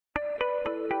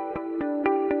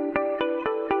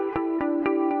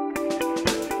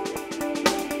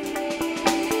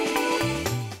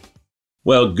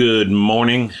Well, good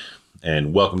morning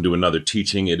and welcome to another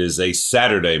teaching. It is a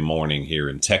Saturday morning here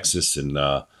in Texas, and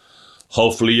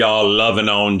hopefully y'all loving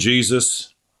on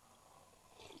Jesus,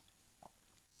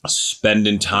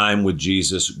 spending time with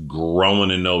Jesus, growing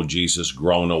to know Jesus,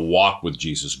 growing to walk with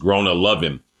Jesus, growing to love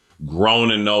him, growing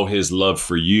to know his love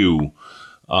for you,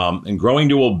 and growing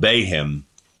to obey him.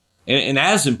 And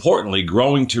as importantly,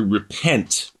 growing to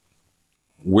repent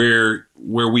where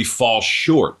we fall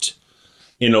short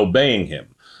in obeying him.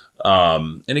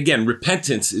 And again,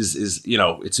 repentance is,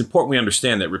 it's important we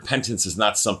understand that repentance is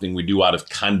not something we do out of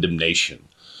condemnation.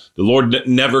 The Lord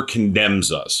never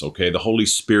condemns us, okay? The Holy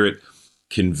Spirit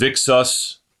convicts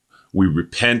us. We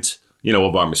repent,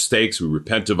 of our mistakes. We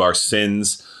repent of our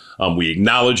sins. We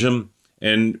acknowledge them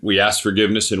and we ask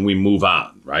forgiveness and we move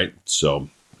on, right? So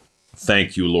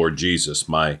thank you, Lord Jesus.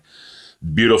 My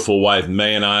beautiful wife,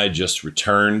 May, and I just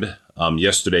returned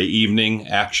yesterday evening,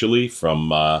 actually,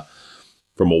 from a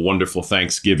wonderful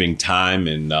Thanksgiving time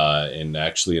in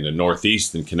the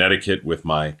Northeast in Connecticut with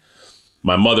my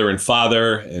mother and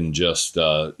father, and just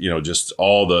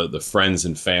all the friends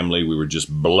and family. We were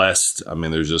just blessed. I mean,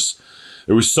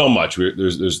 there was so much.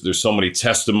 There's so many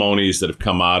testimonies that have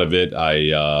come out of it.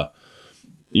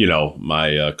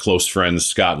 My close friends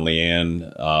Scott and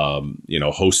Leanne,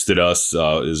 hosted us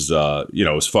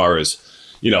as far as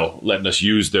letting us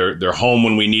use their home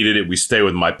when we needed it. We stay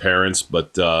with my parents,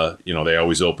 but they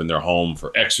always open their home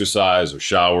for exercise or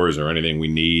showers or anything we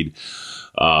need.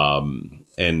 My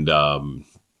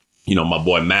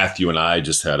boy Matthew and I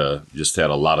just had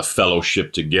a lot of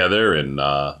fellowship together, and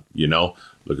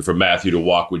looking for Matthew to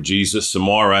walk with Jesus some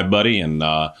more, right, buddy? And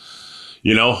my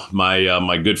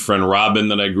good friend Robin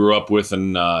that I grew up with,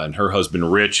 and her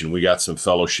husband Rich, and we got some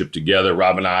fellowship together.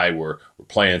 Rob and I were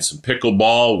playing some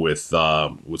pickleball with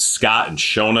Scott and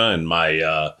Shona, and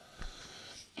my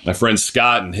friend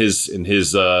Scott and his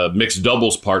mixed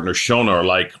doubles partner Shona are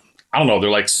like, I don't know, they're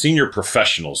like senior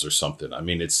professionals or something. I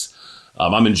mean, it's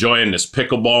I'm enjoying this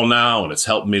pickleball now, and it's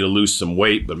helped me to lose some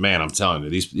weight. But man, I'm telling you,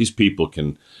 these people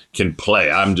can play.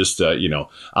 I'm just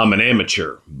I'm an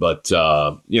amateur, but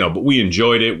we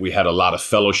enjoyed it. We had a lot of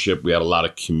fellowship. We had a lot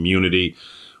of community.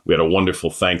 We had a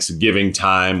wonderful Thanksgiving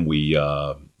time. We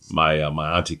my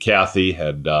auntie Kathy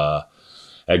had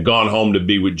gone home to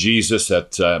be with Jesus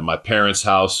at my parents'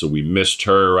 house, so we missed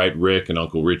her, right, Rick and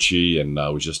Uncle Richie, and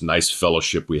it was just nice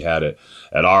fellowship we had at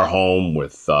our home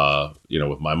with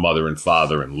my mother and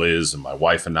father and Liz and my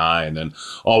wife and I, and then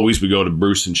always we go to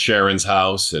Bruce and Sharon's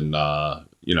house and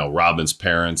Robin's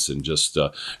parents, and just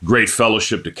great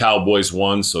fellowship. The Cowboys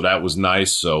won, so that was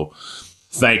nice. So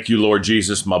thank you, Lord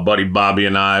Jesus. My buddy Bobby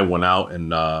and I went out and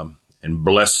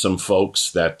blessed some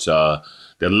folks that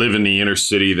live in the inner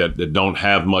city that don't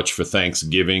have much for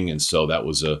Thanksgiving. And so that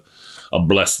was a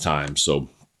blessed time. So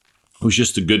it was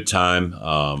just a good time.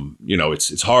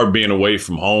 It's hard being away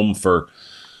from home for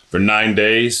 9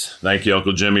 days. Thank you,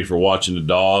 Uncle Jimmy, for watching the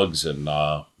dogs. And,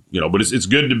 but it's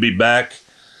good to be back.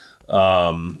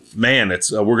 We're going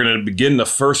to begin the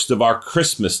first of our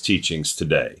Christmas teachings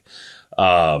today.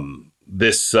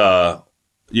 This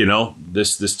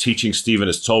teaching, Stephen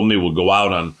has told me, will go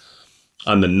out on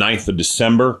the 9th of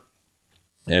December.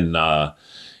 And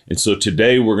so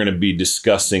today we're going to be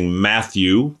discussing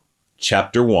Matthew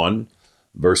chapter 1,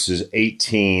 verses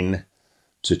 18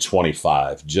 to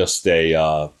 25. Just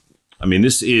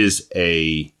this is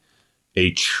a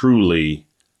truly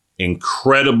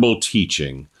incredible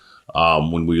teaching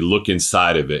when we look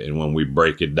inside of it and when we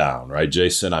break it down, right,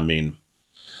 Jason? I mean,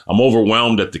 I'm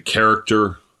overwhelmed at the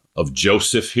character of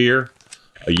Joseph here,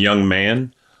 a young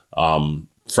man.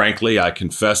 Frankly, I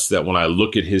confess that when I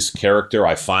look at his character,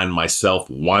 I find myself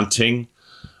wanting.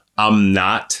 I'm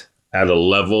not at a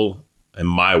level in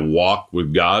my walk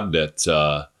with God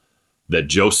that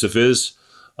Joseph is,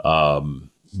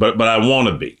 but I want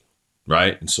to be,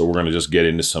 right? And so we're going to just get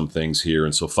into some things here.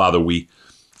 And so, Father, we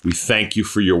thank you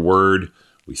for your word.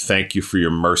 We thank you for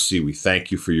your mercy. We thank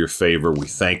you for your favor. We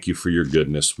thank you for your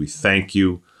goodness. We thank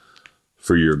you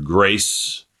for your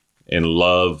grace and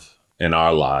love in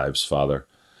our lives, Father.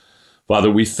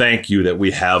 Father, we thank you that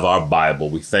we have our Bible.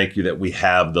 We thank you that we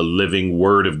have the living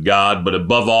word of God. But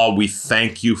above all, we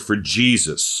thank you for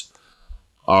Jesus,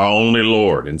 our only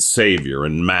Lord and Savior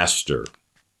and Master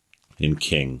and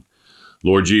King.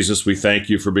 Lord Jesus, we thank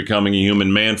you for becoming a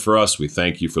human man for us. We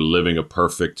thank you for living a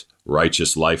perfect,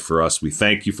 righteous life for us. We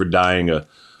thank you for dying a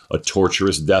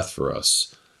torturous death for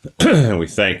us. And we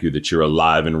thank you that you're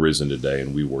alive and risen today,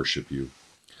 and we worship you.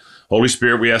 Holy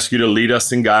Spirit, we ask you to lead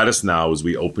us and guide us now as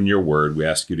we open your word. We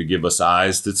ask you to give us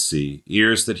eyes that see,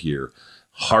 ears that hear,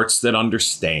 hearts that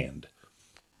understand.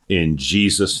 In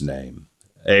Jesus' name,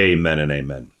 Amen and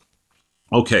amen.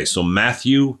 Okay, so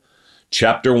Matthew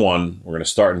chapter 1, we're going to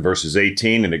start in verses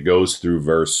 18 and it goes through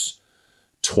verse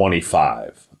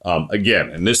 25. Again,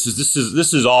 and this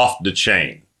is off the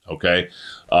chain, okay?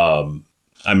 I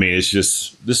mean, this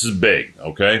is big,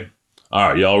 okay? All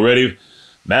right, y'all ready?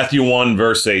 Matthew 1,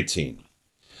 verse 18.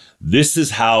 This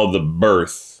is how the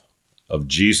birth of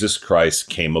Jesus Christ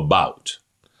came about.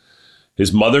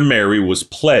 His mother Mary was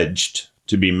pledged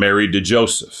to be married to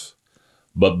Joseph,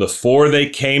 but before they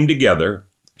came together,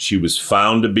 she was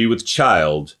found to be with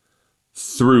child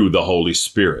through the Holy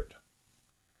Spirit.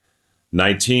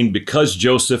 19, because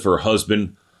Joseph, her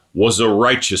husband, was a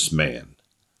righteous man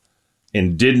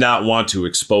and did not want to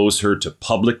expose her to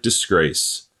public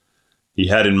disgrace, he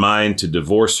had in mind to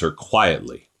divorce her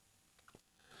quietly.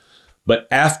 But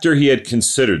after he had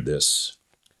considered this,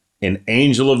 an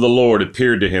angel of the Lord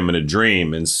appeared to him in a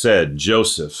dream and said,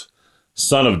 Joseph,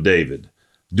 son of David,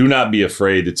 do not be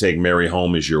afraid to take Mary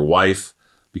home as your wife,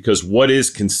 because what is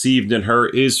conceived in her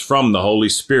is from the Holy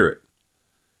Spirit.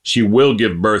 She will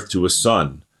give birth to a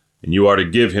son, and you are to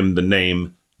give him the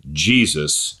name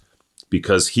Jesus,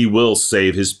 because he will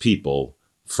save his people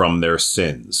from their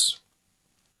sins.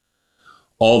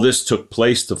 All this took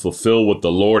place to fulfill what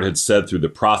the Lord had said through the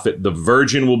prophet, the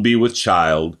virgin will be with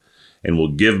child and will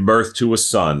give birth to a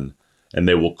son, and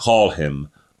they will call him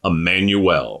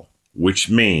Immanuel, which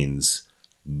means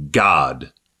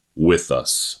God with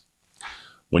us.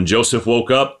 When Joseph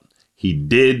woke up, he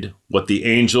did what the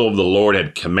angel of the Lord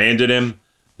had commanded him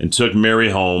and took Mary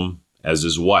home as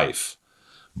his wife.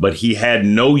 But he had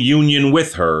no union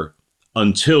with her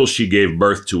until she gave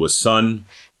birth to a son,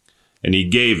 and he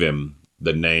gave him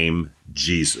the name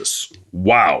Jesus.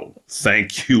 Wow.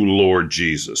 Thank you, Lord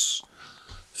Jesus.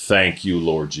 Thank you,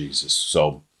 Lord Jesus.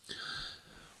 So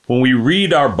when we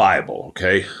read our Bible,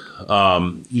 okay,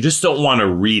 you just don't want to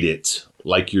read it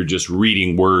like you're just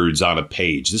reading words on a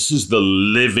page. This is the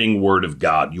living word of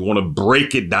God. You want to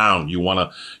break it down. You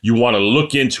want to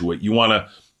look into it. You want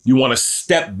to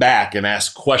step back and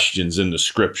ask questions in the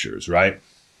scriptures, right?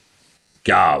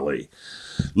 Golly.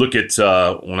 Look at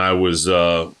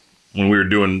when we were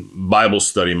doing Bible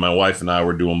study, my wife and I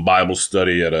were doing Bible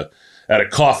study at a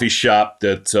coffee shop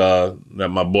that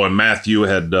my boy Matthew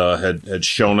had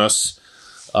shown us,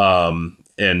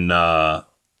 and I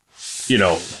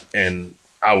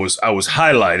was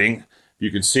highlighting. You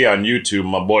can see on YouTube,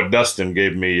 my boy Dustin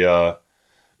gave me a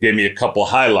couple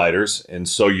highlighters, and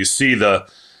so you see the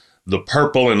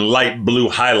purple and light blue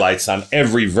highlights on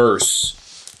every verse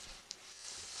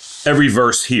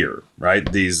here,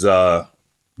 right?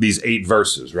 These 8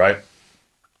 verses, right?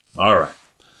 All right.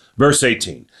 Verse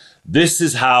 18. This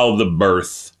is how the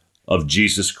birth of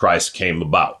Jesus Christ came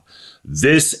about.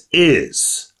 This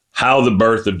is how the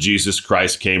birth of Jesus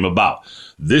Christ came about.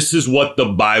 This is what the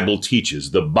Bible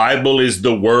teaches. The Bible is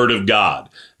the Word of God.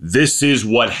 This is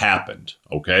what happened,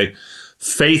 okay?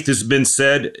 Faith, has been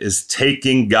said, is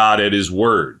taking God at his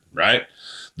word, right?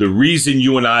 The reason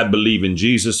you and I believe in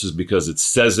Jesus is because it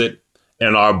says it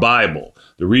in our Bible.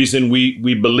 The reason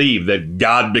we believe that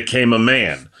God became a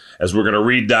man, as we're going to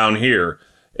read down here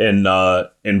in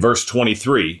verse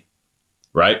 23,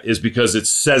 right, is because it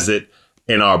says it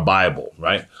in our Bible,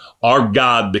 right? Our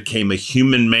God became a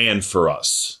human man for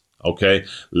us, okay?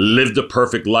 Lived a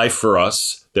perfect life for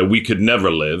us that we could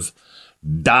never live,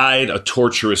 died a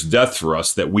torturous death for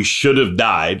us that we should have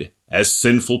died as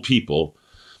sinful people,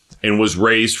 and was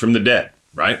raised from the dead,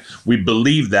 right? We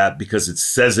believe that because it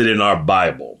says it in our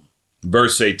Bible.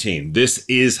 Verse 18, this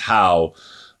is how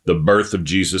the birth of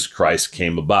Jesus Christ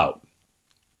came about.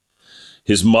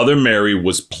 His mother Mary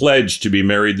was pledged to be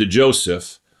married to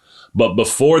Joseph, but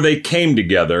before they came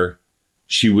together,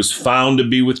 she was found to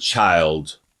be with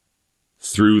child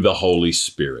through the Holy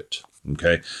Spirit.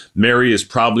 Okay, Mary is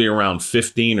probably around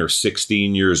 15 or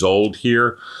 16 years old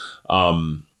here.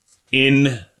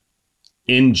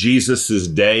 In Jesus's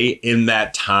day, in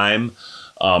that time,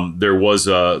 there was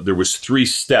 3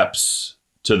 steps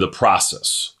to the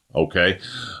process. Okay,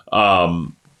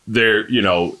 there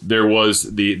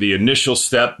was the initial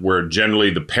step where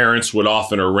generally the parents would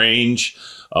often arrange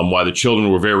while the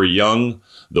children were very young,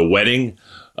 the wedding,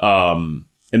 and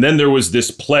then there was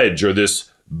this pledge or this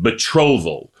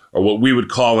betrothal, or what we would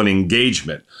call an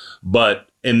engagement. But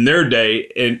in their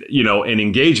day, an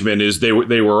engagement is they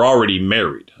were already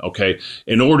married. Okay,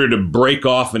 in order to break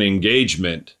off an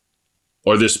engagement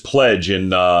or this pledge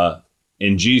in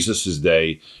Jesus's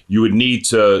day, you would need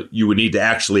to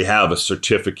actually have a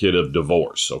certificate of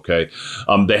divorce. Okay,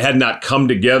 they had not come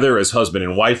together as husband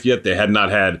and wife yet. They had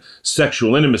not had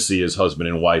sexual intimacy as husband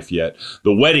and wife yet.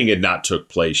 The wedding had not took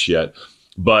place yet,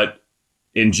 but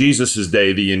in Jesus's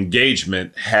day, the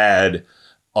engagement had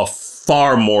a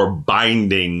far more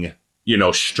binding,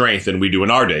 strength than we do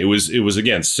in our day. It was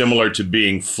again similar to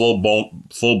being full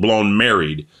blown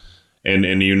married in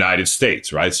the United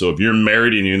States, right? So if you're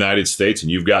married in the United States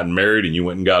and you've gotten married and you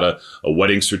went and got a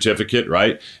wedding certificate,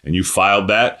 right, and you filed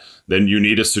that, then you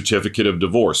need a certificate of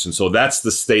divorce. And so that's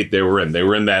the state they were in. They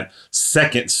were in that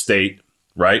second state,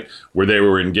 right, where they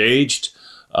were engaged,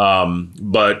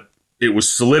 but it was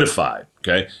solidified.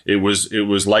 Okay, it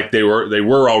was like they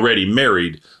were already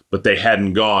married, but they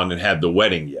hadn't gone and had the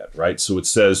wedding yet, right? So it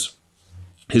says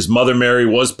his mother Mary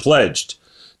was pledged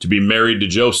to be married to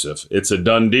Joseph. It's a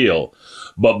done deal.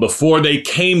 But before they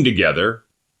came together,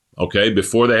 okay,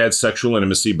 before they had sexual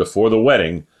intimacy, before the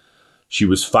wedding, she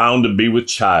was found to be with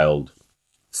child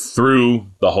through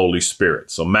the Holy Spirit.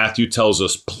 So Matthew tells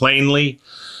us plainly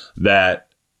that,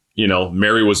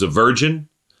 Mary was a virgin.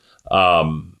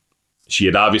 She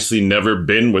had obviously never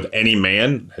been with any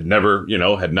man, had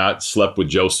not slept with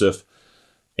Joseph.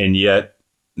 And yet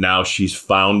now she's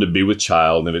found to be with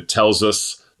child. And it tells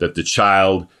us that the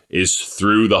child is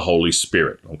through the Holy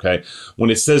Spirit, okay? When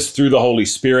it says through the Holy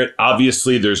Spirit,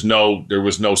 obviously there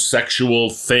was no sexual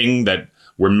thing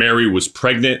where Mary was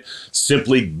pregnant.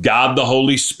 Simply God the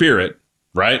Holy Spirit,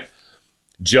 right,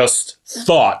 just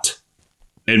thought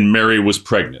and Mary was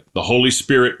pregnant. The Holy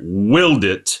Spirit willed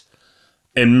it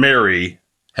and Mary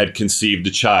had conceived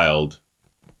a child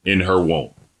in her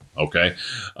womb, okay?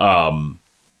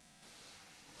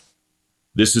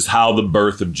 This is how the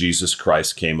birth of Jesus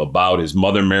Christ came about. His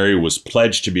mother Mary was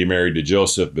pledged to be married to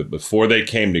Joseph, but before they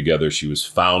came together, she was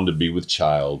found to be with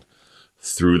child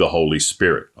through the Holy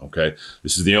Spirit, okay?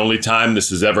 This is the only time this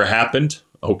has ever happened,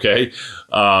 okay?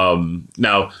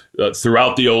 Now,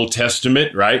 throughout the Old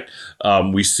Testament, right,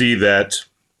 we see that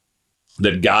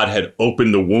God had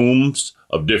opened the wombs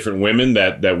of different women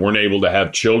that weren't able to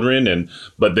have children,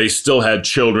 but they still had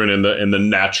children in the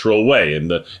natural way, in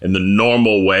the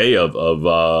normal way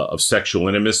of sexual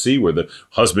intimacy, where the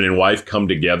husband and wife come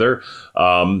together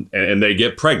and they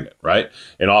get pregnant, right?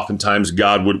 And oftentimes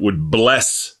God would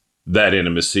bless that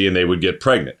intimacy and they would get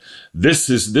pregnant. This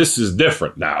is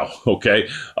different now, okay?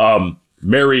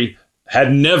 Mary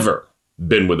had never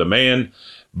been with a man,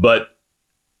 but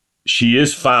she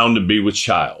is found to be with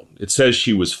child. It says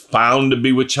she was found to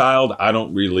be with child. I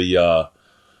don't really,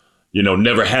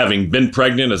 never having been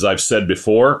pregnant, as I've said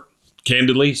before,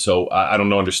 candidly. So I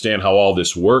don't understand how all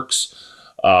this works.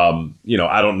 I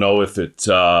don't know if it,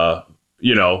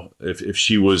 if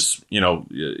she was,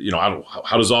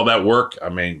 how does all that work? I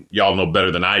mean, y'all know better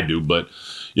than I do, but,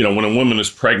 when a woman is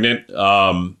pregnant,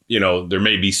 there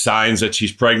may be signs that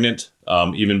she's pregnant,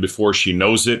 even before she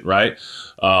knows it, right?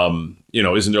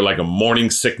 Isn't there like a morning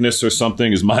sickness or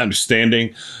something, is my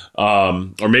understanding?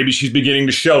 Or maybe she's beginning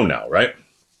to show now, right?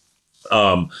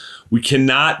 We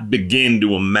cannot begin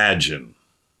to imagine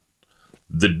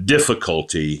the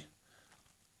difficulty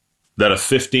that a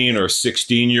 15 or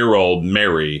 16-year-old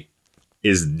Mary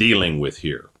is dealing with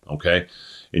here, okay?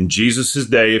 In Jesus'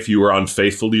 day, if you were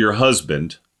unfaithful to your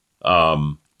husband,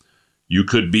 you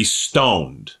could be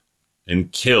stoned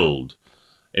and killed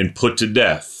and put to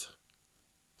death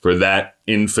for that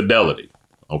infidelity,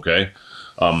 okay?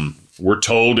 We're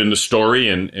told in the story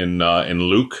in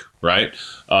Luke, right?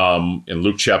 In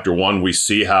Luke chapter 1, we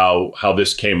see how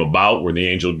this came about, where the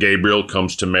angel Gabriel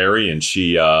comes to Mary and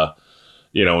she,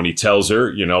 and he tells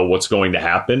her, what's going to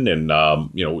happen. And,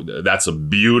 that's a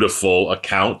beautiful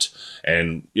account.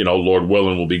 And, Lord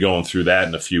willing, we'll be going through that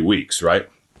in a few weeks, right?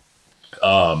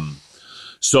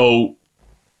 So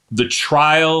the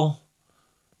trial,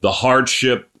 the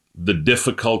hardship, the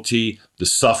difficulty, the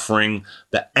suffering,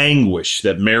 the anguish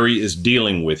that Mary is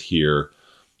dealing with here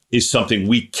is something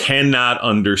we cannot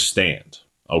understand,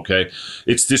 okay?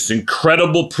 It's this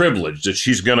incredible privilege that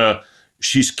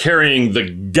she's carrying the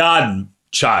God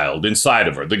child inside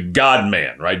of her, the God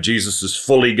man, right? Jesus is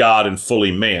fully God and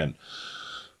fully man.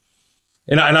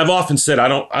 And I've often said, I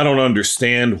don't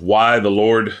understand why the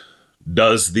Lord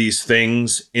does these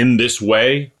things in this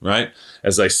way, right?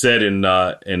 As I said in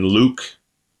Luke,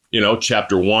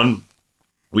 chapter 1,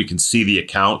 we can see the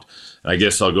account. I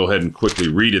guess I'll go ahead and quickly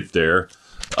read it there,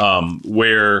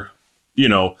 where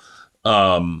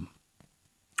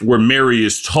Mary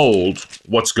is told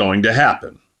what's going to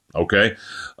happen, okay?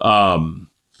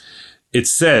 It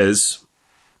says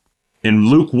in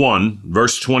Luke 1,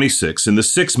 verse 26, in the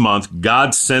 6th month,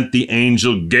 God sent the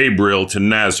angel Gabriel to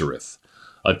Nazareth,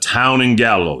 a town in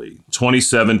Galilee,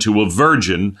 27, to a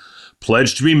virgin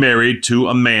pledged to be married to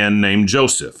a man named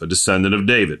Joseph, a descendant of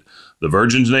David. The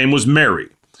virgin's name was Mary.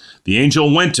 The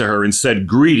angel went to her and said,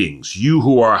 "Greetings, you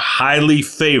who are highly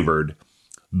favored.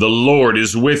 the Lord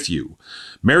is with you."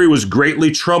 Mary was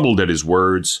greatly troubled at his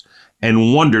words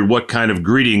and wondered what kind of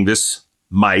greeting this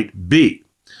might be.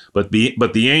 But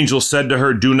the angel said to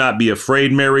her, "Do not be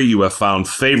afraid, Mary. You have found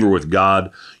favor with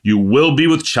God. You will be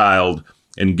with child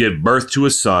and give birth to a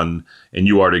son, and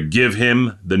you are to give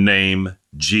him the name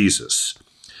Jesus.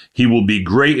 He will be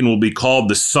great and will be called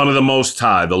the Son of the Most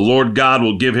High. The Lord God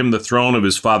will give him the throne of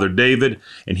his father David,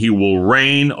 and he will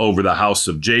reign over the house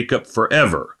of Jacob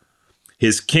forever.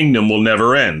 His kingdom will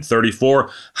never end." 34,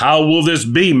 "How will this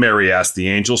be?" Mary asked the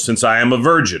angel, "since I am a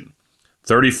virgin?"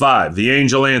 35, the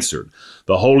angel answered,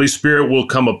 "The Holy Spirit will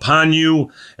come upon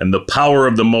you, and the power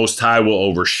of the Most High will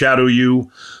overshadow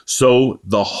you. So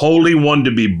the Holy One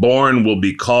to be born will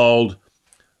be called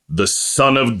the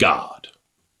Son of God."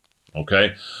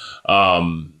 Okay?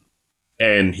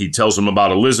 And he tells him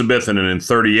about Elizabeth, and then in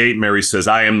 38, Mary says,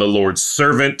 "I am the Lord's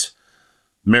servant."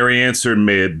 Mary answered,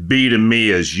 "May it be to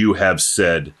me as you have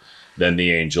said." Then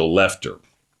the angel left her.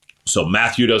 So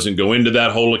Matthew doesn't go into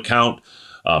that whole account.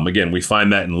 Again, we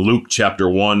find that in Luke chapter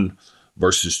 1,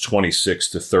 verses 26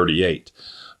 to 38.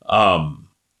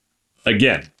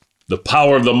 Again, the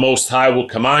power of the Most High will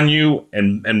come on you,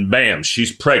 and bam,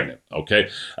 she's pregnant, okay?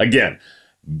 Again,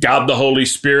 God the Holy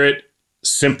Spirit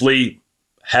simply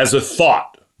has a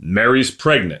thought. Mary's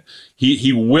pregnant.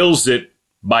 He wills it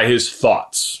by his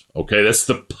thoughts, okay? That's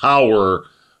the power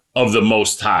of the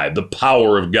Most High, the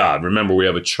power of God. Remember, we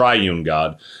have a triune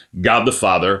God, God the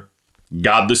Father,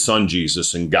 God the Son,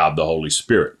 Jesus, and God the Holy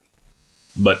Spirit.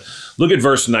 But look at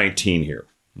verse 19 here,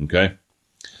 okay?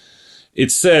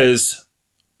 It says,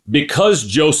 "Because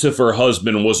Joseph, her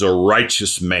husband, was a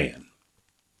righteous man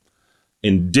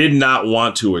and did not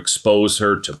want to expose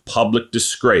her to public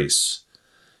disgrace,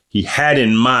 he had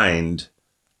in mind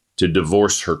to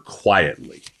divorce her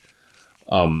quietly."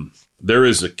 There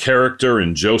is a character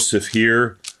in Joseph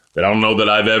here that I don't know that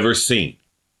I've ever seen.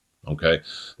 Okay,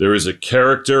 there is a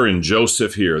character in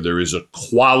Joseph here. There is a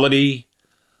quality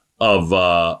of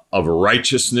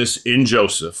righteousness in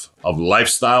Joseph, of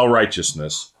lifestyle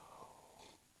righteousness,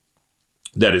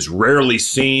 that is rarely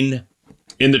seen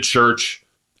in the church,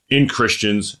 in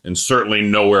Christians, and certainly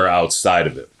nowhere outside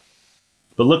of it.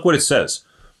 But look what it says.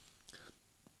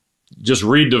 Just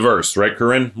read the verse, right,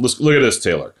 Corinne? Let's look at this,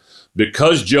 Taylor.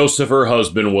 "Because Joseph, her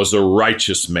husband, was a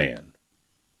righteous man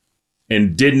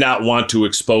and did not want to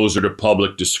expose her to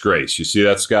public disgrace." You see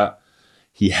that, Scott?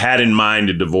 He had in mind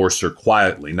to divorce her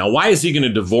quietly. Now, why is he going to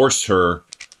divorce her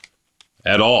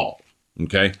at all?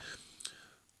 Okay.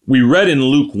 We read in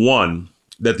Luke 1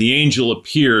 that the angel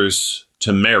appears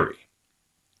to Mary.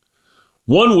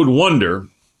 One would wonder,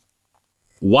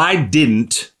 why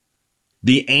didn't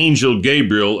the angel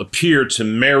Gabriel appear to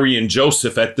Mary and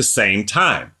Joseph at the same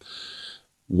time?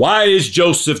 Why is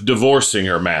Joseph divorcing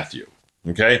her, Matthew?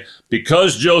 Okay,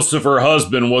 because Joseph, her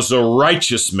husband, was a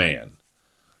righteous man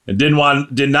and did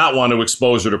not want to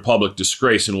expose her to public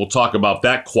disgrace, and we'll talk about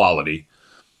that quality.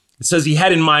 It says he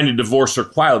had in mind to divorce her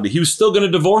quietly. He was still going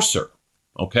to divorce her.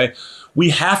 Okay, we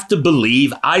have to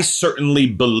believe, I certainly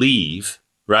believe,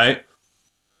 right,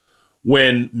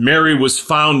 when Mary was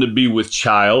found to be with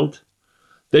child,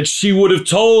 that she would have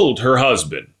told her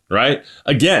husband, right?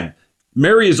 Again,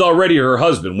 Mary is already her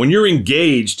husband. When you're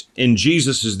engaged in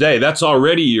Jesus' day, that's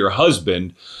already your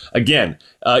husband. Again,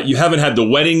 you haven't had the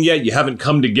wedding yet. You haven't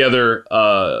come together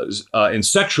in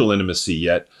sexual intimacy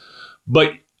yet.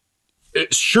 But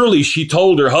surely she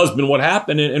told her husband what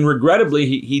happened, and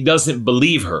regrettably, he doesn't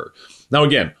believe her. Now,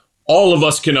 again, all of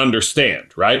us can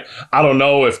understand, right? I don't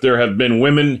know if there have been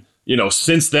women,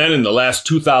 since then in the last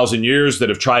 2,000 years that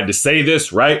have tried to say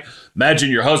this, right?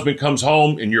 Imagine your husband comes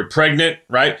home and you're pregnant,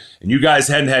 right? And you guys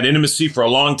hadn't had intimacy for a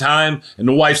long time. And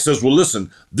the wife says, "Well,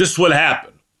 listen, this would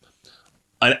happen.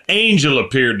 An angel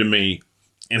appeared to me,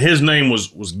 and his name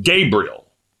was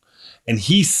Gabriel. And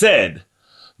he said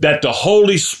that the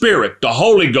Holy Spirit, the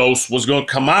Holy Ghost, was going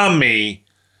to come on me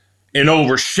and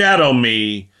overshadow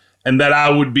me, and that I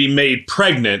would be made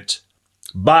pregnant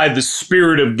by the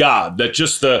Spirit of God." That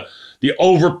just the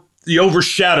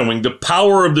overshadowing, the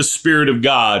power of the Spirit of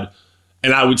God,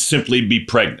 and I would simply be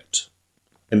pregnant.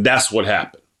 And that's what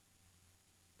happened.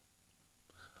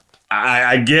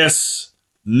 I guess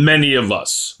many of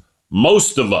us,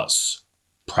 most of us,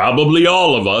 probably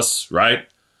all of us, right,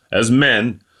 as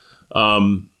men,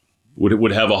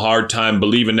 would have a hard time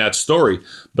believing that story.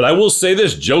 But I will say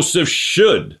this, Joseph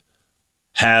should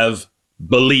have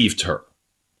believed her.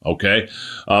 Okay?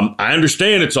 I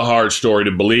understand it's a hard story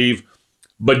to believe,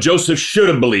 but Joseph should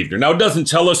have believed her. Now, it doesn't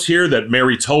tell us here that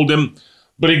Mary told him,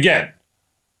 but again,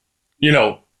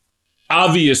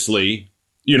 obviously,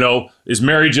 Is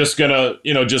Mary just gonna,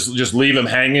 just leave him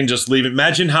hanging, just leave it?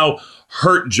 Imagine how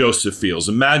hurt Joseph feels.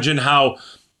 Imagine how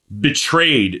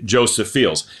betrayed Joseph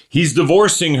feels. He's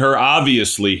divorcing her,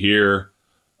 obviously, here,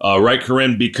 right,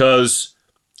 Corinne, because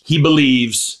he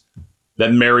believes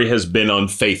that Mary has been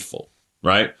unfaithful,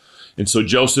 right? And so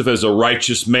Joseph, as a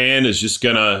righteous man, is just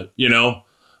gonna,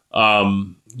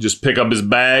 just pick up his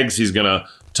bags. He's gonna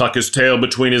tuck his tail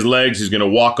between his legs. He's gonna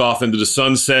walk off into the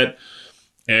sunset.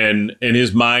 And in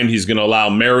his mind, he's going to allow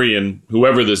Mary and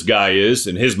whoever this guy is,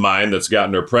 in his mind, that's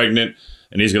gotten her pregnant,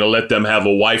 and he's going to let them have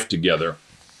a wife together.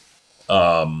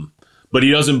 But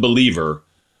he doesn't believe her,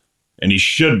 and he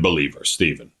should believe her,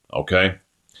 Stephen, okay?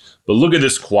 But look at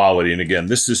this quality, and again,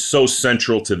 this is so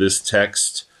central to this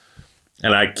text,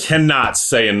 and I cannot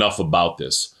say enough about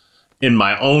this. In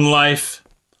my own life,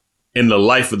 in the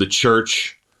life of the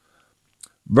church,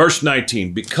 Verse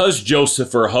 19, because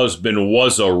Joseph, her husband,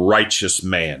 was a righteous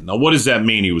man. Now, what does that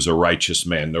mean, he was a righteous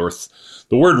man?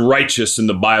 The word righteous in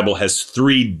the Bible has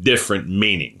three different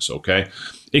meanings, okay?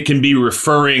 It can be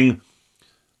referring,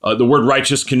 the word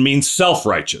righteous can mean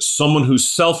self-righteous. Someone who's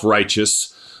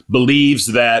self-righteous believes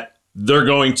that they're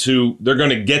going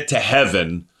to get to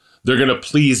heaven, they're going to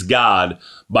please God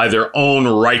by their own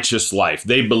righteous life.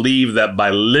 They believe that by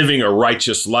living a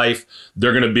righteous life,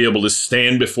 they're going to be able to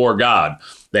stand before God.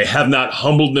 They have not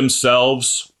humbled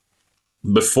themselves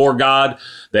before God.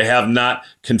 They have not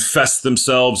confessed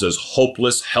themselves as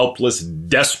hopeless, helpless,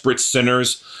 desperate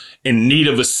sinners in need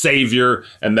of a Savior,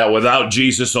 and that without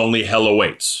Jesus, only hell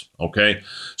awaits, okay?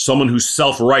 Someone who's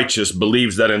self-righteous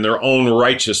believes that in their own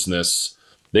righteousness,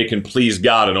 they can please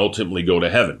God and ultimately go to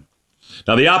heaven.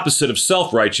 Now, the opposite of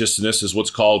self-righteousness is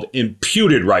what's called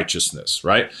imputed righteousness,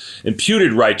 right?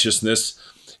 Imputed righteousness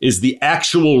is the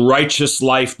actual righteous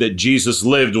life that Jesus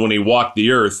lived when he walked the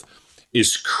earth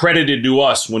is credited to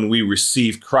us when we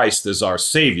receive Christ as our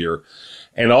Savior.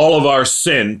 And all of our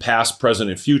sin, past,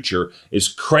 present, and future, is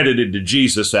credited to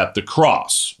Jesus at the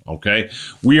cross, okay?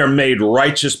 We are made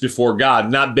righteous before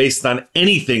God, not based on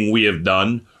anything we have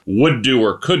done, would do,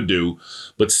 or could do,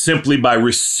 but simply by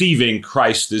receiving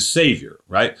Christ as Savior,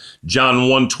 right? John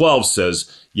 1:12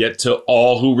 says, yet to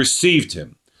all who received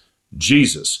him,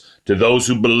 Jesus, to those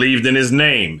who believed in his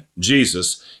name,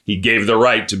 Jesus, he gave the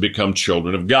right to become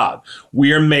children of God.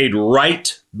 We are made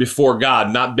right before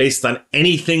God, not based on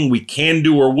anything we can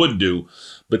do or would do,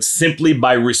 but simply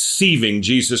by receiving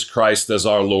Jesus Christ as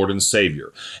our Lord and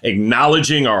Savior,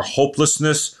 acknowledging our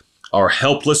hopelessness, our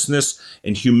helplessness,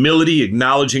 and humility,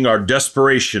 acknowledging our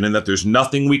desperation and that there's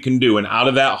nothing we can do. And out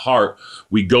of that heart,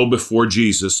 we go before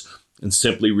Jesus and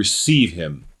simply receive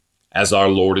him as our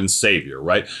Lord and Savior,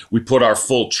 right? We put our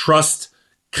full trust,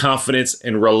 confidence,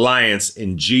 and reliance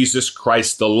in Jesus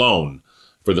Christ alone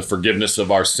for the forgiveness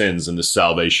of our sins and the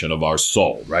salvation of our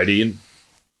soul, right, Ian?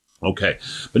 Okay,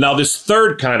 but now this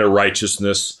third kind of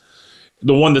righteousness,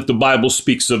 the one that the Bible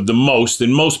speaks of the most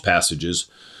in most passages,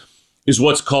 is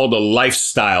what's called a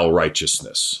lifestyle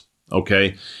righteousness,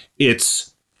 okay?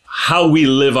 It's how we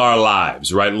live our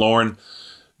lives, right, Lauren?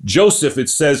 Joseph, it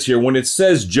says here, when it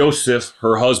says Joseph,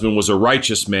 her husband, was a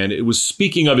righteous man, it was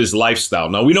speaking of his lifestyle.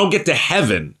 Now, we don't get to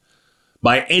heaven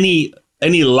by any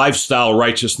lifestyle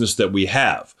righteousness that we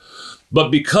have. But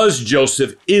because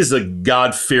Joseph is a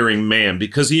God-fearing man,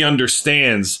 because he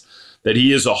understands that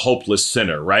he is a hopeless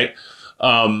sinner, right?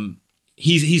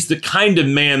 He's the kind of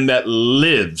man that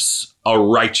lives a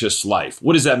righteous life.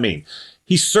 What does that mean?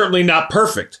 He's certainly not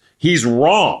perfect. He's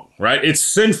wrong, right? It's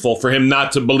sinful for him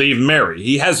not to believe Mary.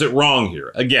 He has it wrong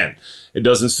here. Again, it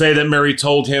doesn't say that Mary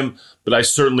told him, but I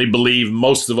certainly believe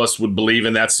most of us would believe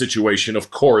in that situation.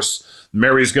 Of course,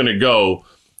 Mary's going to go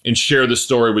and share the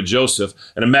story with Joseph.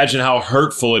 And imagine how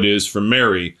hurtful it is for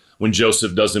Mary when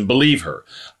Joseph doesn't believe her.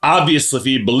 Obviously, if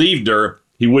he believed her,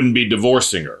 he wouldn't be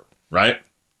divorcing her, right?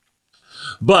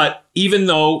 But even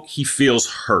though he feels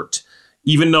hurt,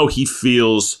 even though he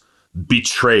feels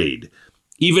betrayed,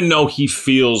 even though he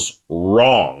feels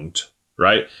wronged,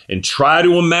 right? And try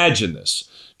to imagine this.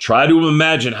 Try to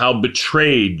imagine how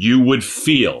betrayed you would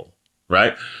feel,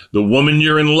 right? The woman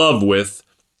you're in love with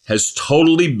has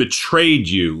totally betrayed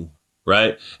you,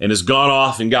 right? And has gone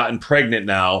off and gotten pregnant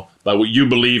now by what you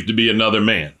believe to be another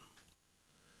man.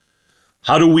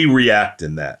 How do we react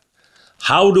in that?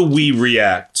 How do we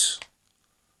react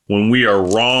when we are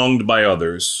wronged by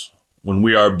others, when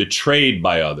we are betrayed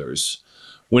by others,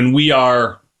 when we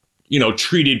are,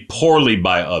 treated poorly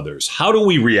by others? How do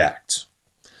we react?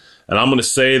 And I'm going to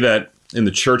say that in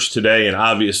the church today, and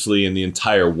obviously in the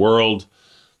entire world,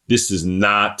 this is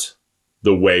not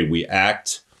the way we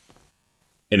act,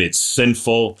 and it's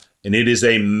sinful, and it is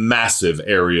a massive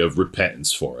area of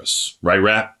repentance for us. Right,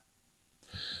 Rap?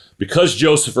 Because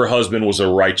Joseph, her husband, was a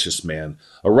righteous man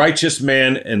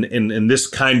and in this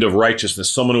kind of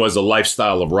righteousness, someone who has a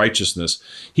lifestyle of righteousness,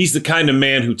 he's the kind of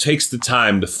man who takes the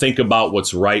time to think about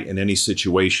what's right in any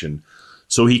situation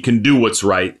so he can do what's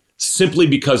right simply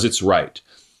because it's right.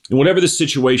 And whatever the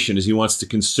situation is, he wants to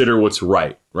consider what's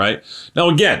right, right? Now,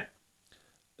 again,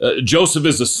 Joseph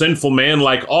is a sinful man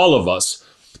like all of us,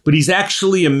 but he's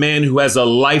actually a man who has a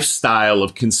lifestyle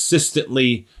of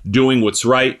consistently doing what's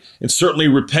right and certainly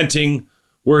repenting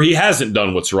where he hasn't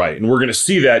done what's right. And we're going to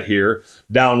see that here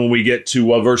down when we get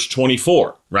to verse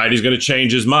 24, right? He's going to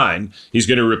change his mind. He's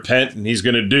going to repent and he's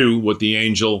going to do what the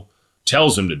angel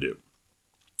tells him to do.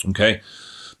 Okay?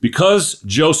 Because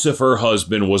Joseph, her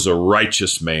husband, was a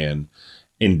righteous man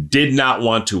and did not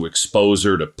want to expose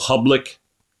her to public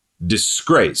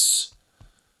disgrace,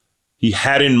 he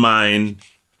had in mind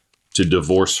to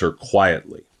divorce her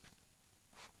quietly.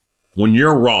 When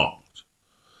you're wronged,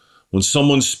 when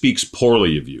someone speaks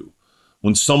poorly of you,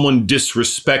 when someone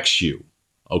disrespects you,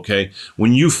 okay,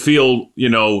 when you feel,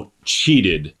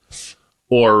 cheated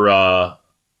or,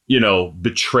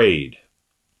 betrayed,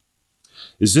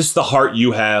 is this the heart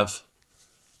you have?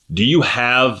 Do you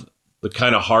have the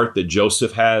kind of heart that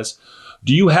Joseph has?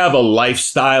 Do you have a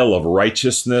lifestyle of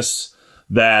righteousness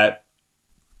that,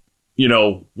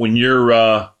 when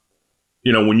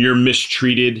you're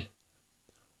mistreated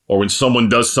or when someone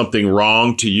does something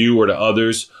wrong to you or to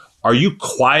others, are you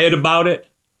quiet about it?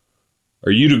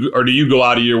 Or do you go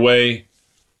out of your way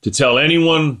to tell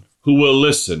anyone who will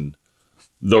listen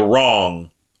the wrong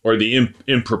or the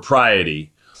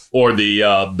impropriety or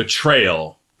the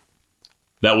betrayal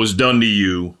that was done to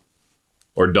you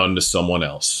or done to someone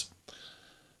else?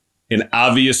 And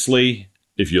obviously,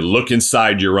 if you look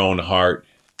inside your own heart,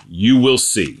 you will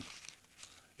see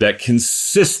that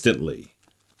consistently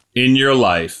in your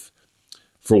life,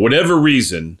 for whatever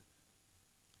reason,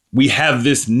 we have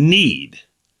this need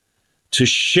to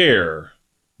share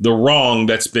the wrong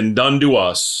that's been done to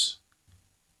us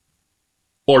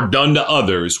or done to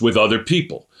others with other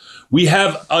people. We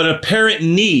have an apparent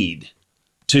need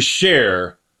to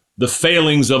share the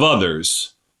failings of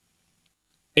others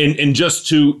and just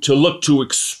to look to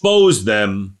expose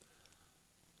them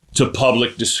to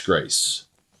public disgrace.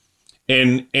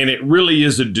 And it really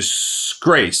is a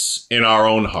disgrace in our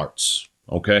own hearts,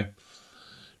 okay?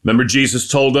 Remember, Jesus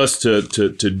told us to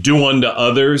do unto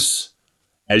others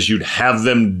as you'd have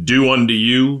them do unto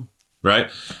you, right?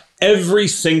 Every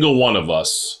single one of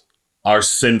us are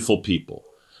sinful people.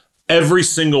 Every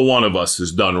single one of us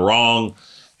has done wrong,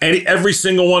 and every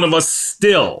single one of us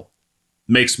still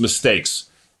makes mistakes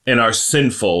and are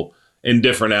sinful in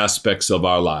different aspects of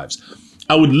our lives.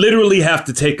 I would literally have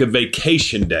to take a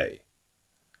vacation day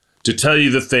to tell you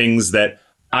the things that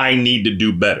I need to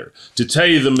do better, to tell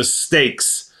you the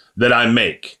mistakes that I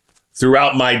make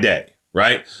throughout my day,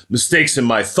 right? Mistakes in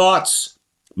my thoughts,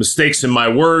 mistakes in my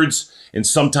words, and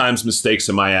sometimes mistakes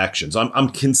in my actions. I'm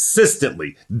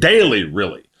consistently, daily,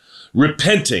 really,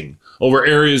 repenting over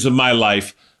areas of my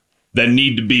life that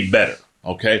need to be better,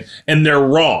 okay? And they're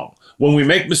wrong. When we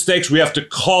make mistakes, we have to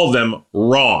call them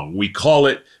wrong. We call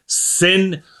it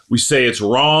sin. We say it's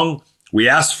wrong. We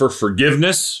ask for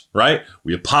forgiveness, right?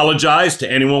 We apologize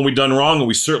to anyone we've done wrong, and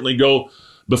we certainly go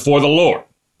before the Lord,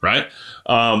 right?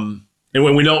 And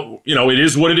when we don't, it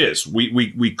is what it is.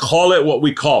 We call it what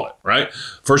we call it, right?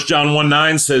 1 John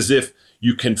 1:9 says, if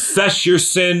you confess your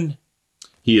sin,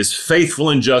 he is faithful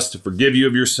and just to forgive you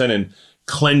of your sin and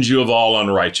cleanse you of all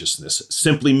unrighteousness.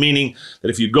 Simply meaning that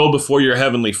if you go before your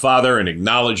heavenly Father and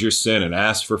acknowledge your sin and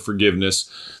ask for forgiveness,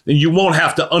 then you won't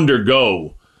have to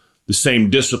undergo the same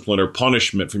discipline or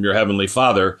punishment from your heavenly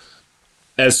Father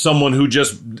as someone who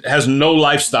just has no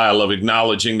lifestyle of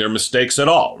acknowledging their mistakes at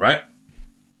all, right?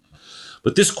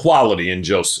 But this quality in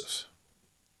Joseph,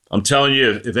 I'm telling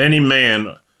you, if any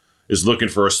man is looking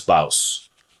for a spouse,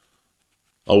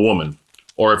 a woman,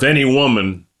 or if any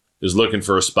woman is looking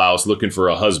for a spouse, looking for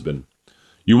a husband,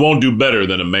 you won't do better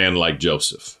than a man like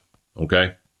Joseph,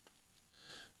 okay?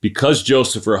 Because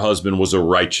Joseph, her husband, was a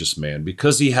righteous man,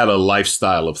 because he had a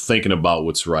lifestyle of thinking about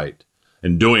what's right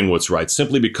and doing what's right,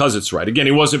 simply because it's right. Again,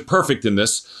 he wasn't perfect in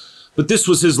this, but this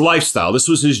was his lifestyle. This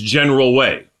was his general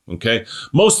way, okay?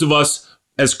 Most of us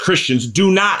as Christians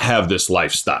do not have this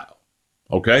lifestyle,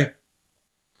 okay?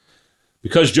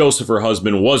 Because Joseph, her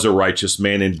husband, was a righteous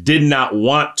man and did not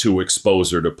want to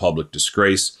expose her to public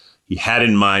disgrace, he had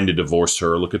in mind to divorce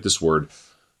her, look at this word,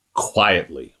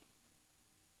 quietly.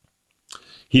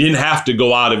 He didn't have to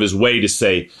go out of his way to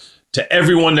say to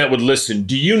everyone that would listen,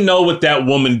 do you know what that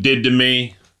woman did to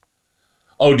me?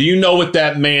 Oh, do you know what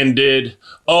that man did?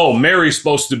 Oh, Mary's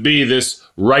supposed to be this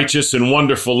righteous and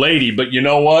wonderful lady, but you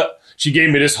know what? She gave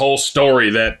me this whole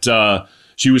story that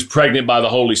she was pregnant by the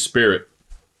Holy Spirit.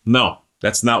 No,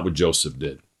 that's not what Joseph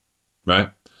did,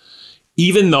 right?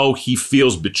 Even though he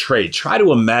feels betrayed, try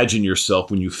to imagine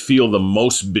yourself when you feel the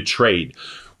most betrayed.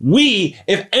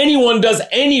 If anyone does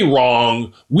any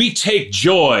wrong, we take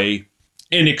joy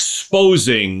in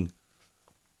exposing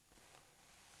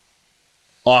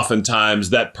oftentimes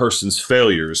that person's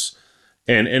failures.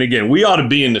 And again, we ought to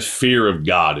be in the fear of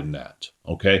God in that,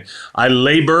 okay? I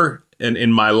labor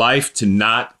in my life to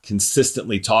not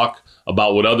consistently talk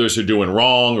about what others are doing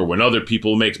wrong, or when other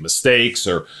people make mistakes,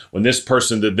 or when this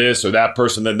person did this, or that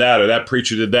person did that, or that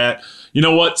preacher did that. You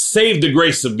know what? Save the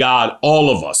grace of God,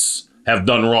 all of us have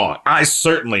done wrong. I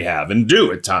certainly have and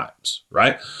do at times,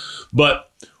 right?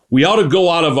 But we ought to go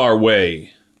out of our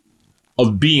way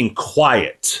of being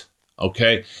quiet,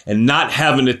 okay? And not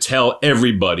having to tell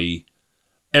everybody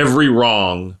every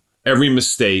wrong, every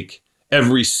mistake,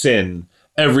 every sin,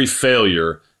 every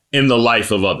failure in the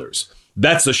life of others.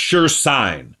 That's a sure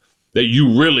sign that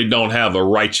you really don't have a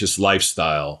righteous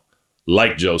lifestyle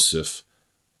like Joseph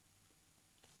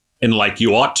and like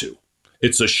you ought to.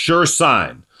 It's a sure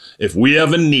sign. If we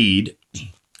have a need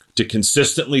to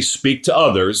consistently speak to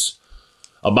others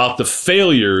about the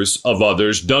failures of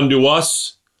others done to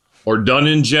us or done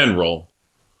in general,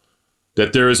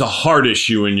 that there is a heart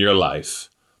issue in your life,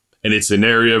 and it's an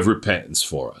area of repentance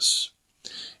for us.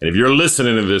 And if you're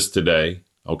listening to this today,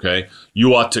 okay,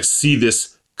 you ought to see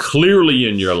this clearly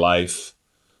in your life,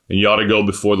 and you ought to go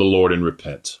before the Lord and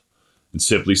repent. And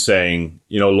simply saying,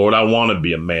 you know, Lord, I want to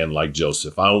be a man like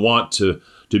Joseph. I want to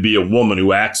be a woman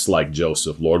who acts like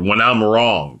Joseph, Lord, when I'm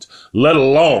wronged, let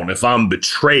alone if I'm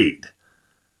betrayed.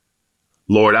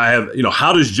 Lord,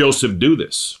 how does Joseph do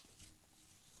this?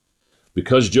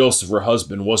 Because Joseph, her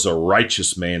husband, was a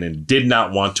righteous man and did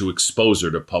not want to expose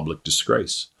her to public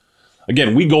disgrace.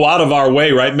 Again, we go out of our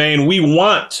way, right, man? We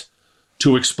want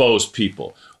to expose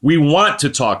people. We want to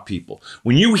talk people.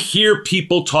 When you hear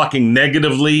people talking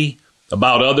negatively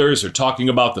about others or talking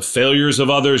about the failures of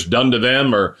others done to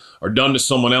them or done to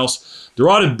someone else, there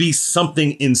ought to be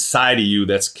something inside of you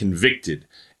that's convicted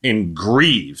and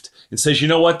grieved and says, you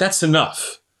know what, that's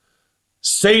enough.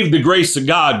 Save the grace of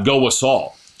God, go us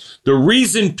all. The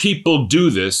reason people do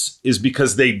this is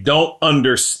because they don't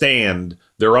understand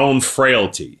their own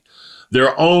frailty,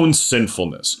 their own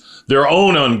sinfulness, their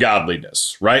own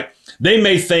ungodliness, right? They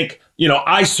may think, you know,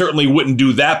 I certainly wouldn't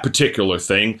do that particular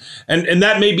thing. And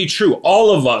that may be true.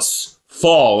 All of us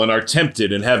fall and are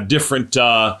tempted and have different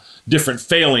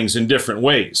failings in different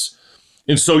ways.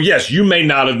 And so, yes, you may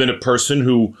not have been a person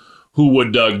who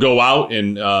would go out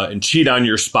and cheat on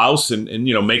your spouse and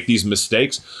you know, make these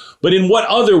mistakes. But in what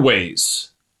other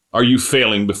ways are you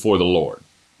failing before the Lord,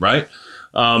 right?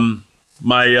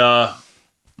 My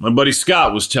buddy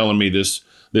Scott was telling me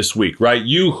this week, right?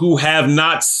 You who have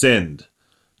not sinned,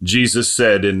 Jesus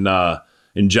said in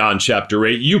John chapter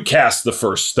 8, you cast the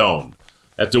first stone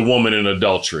at the woman in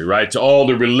adultery, right? To all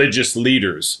the religious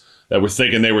leaders that were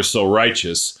thinking they were so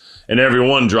righteous, and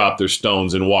everyone dropped their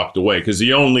stones and walked away because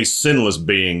the only sinless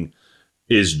being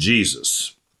is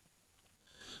Jesus.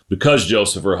 Because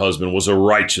Joseph, her husband, was a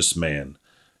righteous man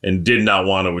and did not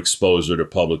want to expose her to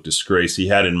public disgrace, he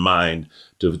had in mind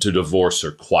to divorce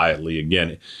her quietly.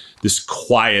 Again, this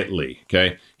quietly,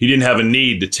 okay? He didn't have a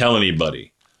need to tell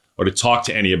anybody or to talk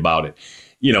to any about it.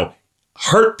 You know,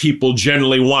 hurt people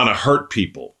generally want to hurt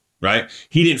people, right?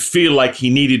 He didn't feel like he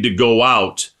needed to go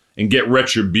out and get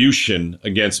retribution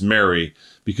against Mary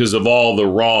because of all the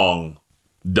wrong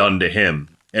done to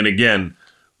him. And again,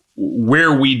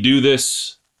 where we do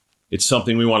this, it's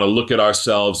something we want to look at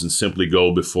ourselves and simply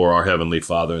go before our Heavenly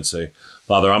Father and say,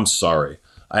 Father, I'm sorry.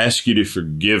 I ask you to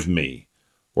forgive me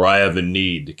where I have a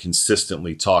need to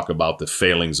consistently talk about the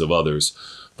failings of others.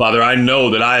 Father, I know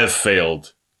that I have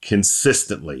failed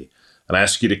consistently, and I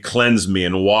ask you to cleanse me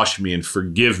and wash me and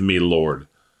forgive me, Lord,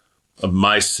 of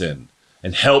my sin,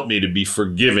 and help me to be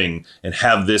forgiving and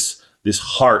have this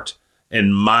heart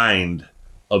and mind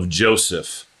of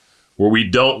Joseph, where we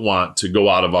don't want to go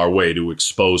out of our way to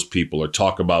expose people or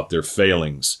talk about their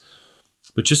failings,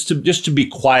 but just to be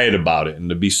quiet about it and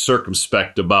to be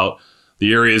circumspect about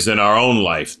the areas in our own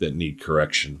life that need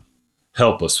correction.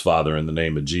 Help us, Father, in the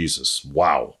name of Jesus.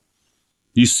 Wow.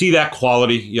 Do you see that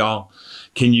quality, y'all?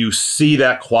 Can you see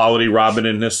that quality, Robin,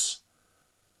 in this?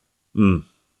 Look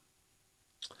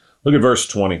at verse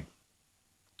 20.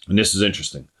 And this is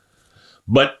interesting.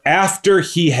 But after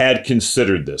he had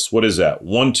considered this, what is that?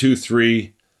 1, 2,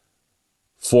 3,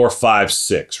 4, 5,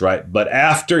 6, right? But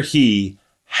after he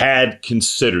had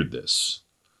considered this,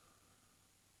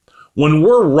 when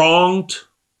we're wronged,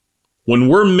 when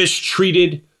we're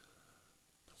mistreated,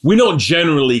 we don't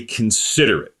generally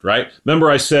consider it, right?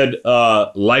 Remember I said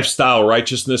lifestyle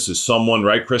righteousness is someone,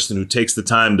 right, Kristen, who takes the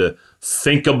time to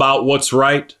think about what's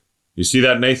right. You see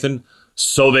that, Nathan?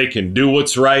 So they can do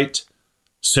what's right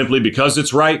simply because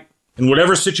it's right. In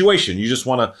whatever situation, you just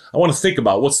I want to think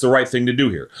about what's the right thing to do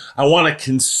here. I want to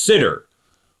consider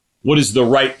what is the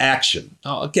right action.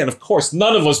 Now, again, of course,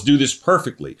 none of us do this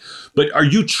perfectly, but are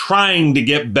you trying to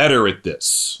get better at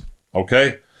this?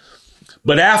 Okay?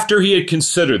 But after he had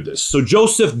considered this, so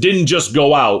Joseph didn't just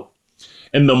go out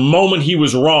and the moment he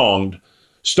was wronged,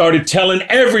 started telling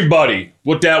everybody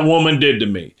what that woman did to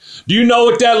me. Do you know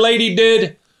what that lady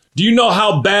did? Do you know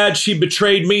how bad she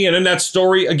betrayed me? And in that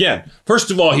story, again,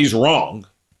 first of all, he's wrong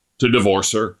to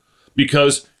divorce her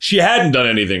because she hadn't done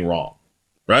anything wrong,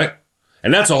 right?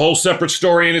 And that's a whole separate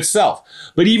story in itself.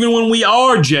 But even when we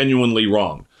are genuinely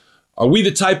wrong, are we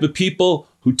the type of people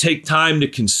who take time to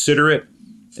consider it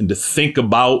and to think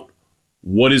about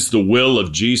what is the will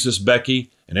of Jesus, Becky,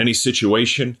 in any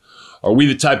situation? Are we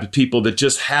the type of people that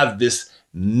just have this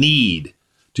need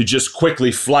to just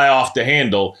quickly fly off the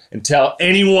handle and tell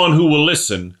anyone who will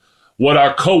listen what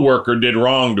our coworker did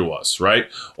wrong to us, right?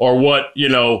 Or what,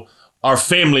 our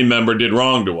family member did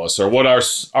wrong to us, or what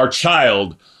our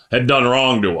child had done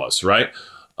wrong to us, right?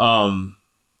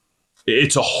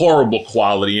 It's a horrible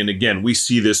quality. And again, we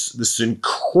see this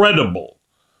incredible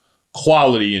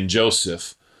quality in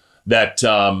Joseph that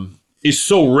is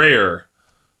so rare,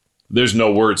 there's no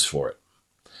words for it.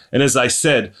 And as I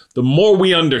said, the more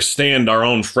we understand our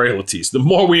own frailties, the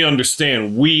more we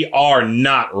understand we are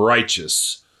not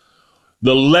righteous,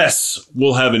 the less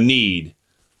we'll have a need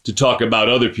to talk about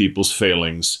other people's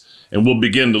failings. And we'll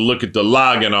begin to look at the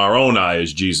log in our own eye,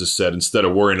 as Jesus said, instead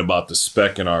of worrying about the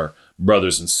speck in our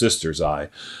brothers and sisters' eye.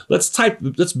 Let's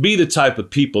be the type of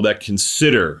people that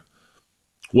consider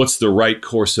what's the right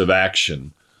course of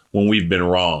action when we've been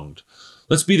wronged.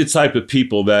 Let's be the type of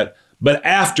people that, but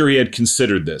after he had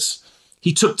considered this,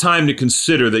 he took time to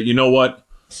consider that, you know what?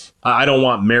 I don't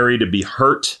want Mary to be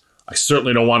hurt. I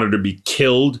certainly don't want her to be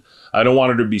killed. I don't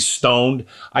want her to be stoned.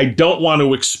 I don't want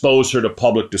to expose her to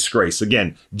public disgrace.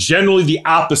 Again, generally the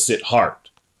opposite heart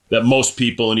that most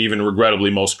people, and even regrettably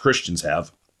most Christians,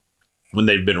 have when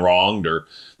they've been wronged, or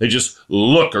they just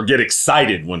look or get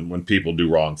excited when people do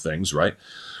wrong things, right?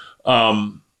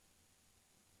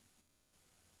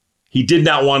 He did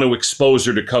not want to expose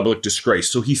her to public disgrace.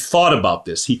 So he thought about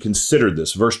this. He considered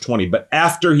this. Verse 20, but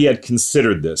after he had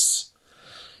considered this,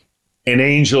 an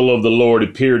angel of the Lord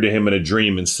appeared to him in a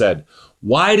dream and said,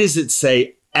 why does it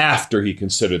say after he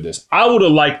considered this? I would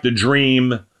have liked the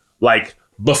dream like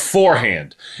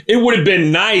beforehand. It would have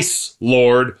been nice,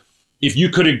 Lord, if you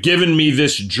could have given me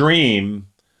this dream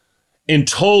and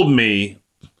told me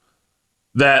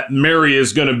that Mary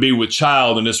is going to be with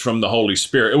child and is from the Holy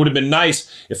Spirit. It would have been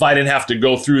nice if I didn't have to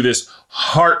go through this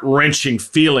heart-wrenching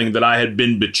feeling that I had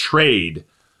been betrayed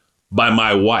by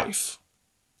my wife.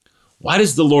 Why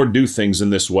does the Lord do things in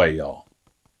this way, y'all?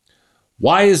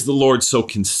 Why is the Lord so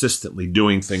consistently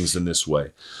doing things in this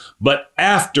way? But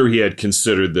after he had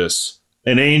considered this,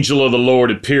 an angel of the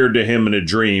Lord appeared to him in a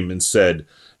dream and said,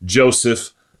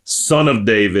 Joseph, son of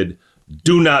David,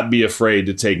 do not be afraid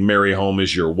to take Mary home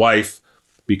as your wife,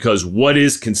 because what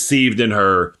is conceived in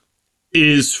her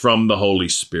is from the Holy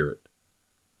Spirit.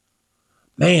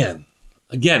 Man,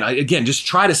 again, just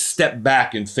try to step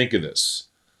back and think of this.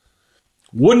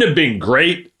 Wouldn't it have been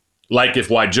great, like if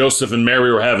while Joseph and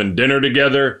Mary were having dinner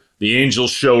together, the angel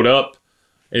showed up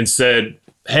and said,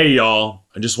 hey, y'all,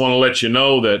 I just want to let you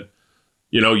know that,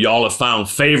 y'all have found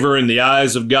favor in the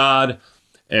eyes of God,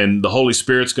 and the Holy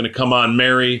Spirit's going to come on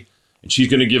Mary, and she's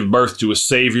going to give birth to a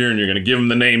Savior, and you're going to give him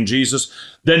the name Jesus,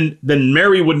 then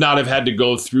Mary would not have had to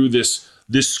go through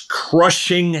this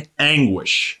crushing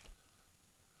anguish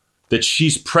that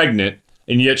she's pregnant,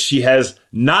 and yet she has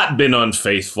not been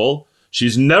unfaithful.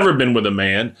 She's never been with a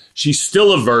man. She's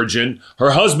still a virgin.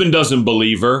 Her husband doesn't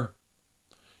believe her.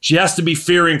 She has to be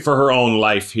fearing for her own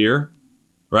life here,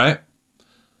 right?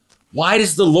 Why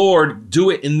does the Lord do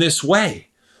it in this way?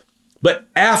 But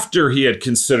after he had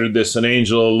considered this, an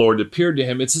angel of the Lord appeared to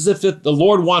him. It's as if the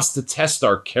Lord wants to test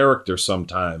our character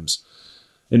sometimes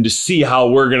and to see how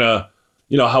we're going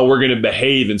to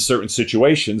behave in certain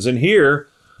situations. And here,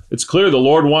 it's clear the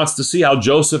Lord wants to see how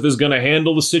Joseph is going to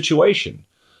handle the situation.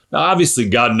 Now, obviously,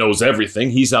 God knows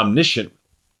everything. He's omniscient.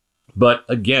 But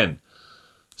again,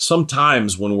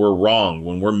 sometimes when we're wrong,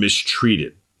 when we're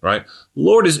mistreated, right? The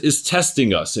Lord is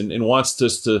testing us and wants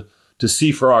us to to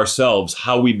see for ourselves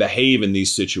how we behave in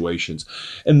these situations.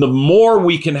 And the more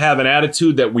we can have an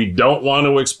attitude that we don't want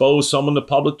to expose someone to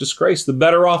public disgrace, the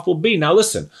better off we'll be. Now,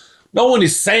 listen, no one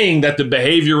is saying that the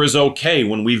behavior is okay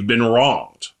when we've been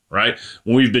wronged, right?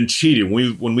 When we've been cheated,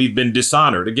 when we've been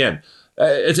dishonored. Again,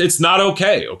 it's not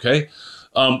okay, okay?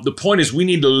 The point is we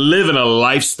need to live in a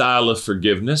lifestyle of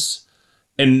forgiveness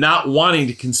and not wanting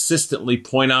to consistently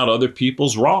point out other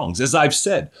people's wrongs. As I've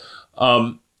said,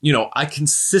 I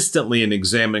consistently in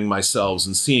examining myself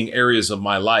and seeing areas of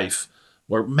my life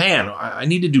where, man, I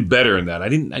need to do better in that. I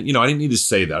didn't need to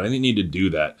say that. I didn't need to do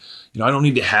that. I don't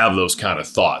need to have those kind of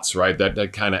thoughts, right?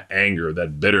 That kind of anger,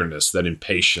 that bitterness, that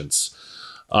impatience,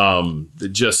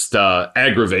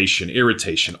 aggravation,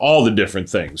 irritation, all the different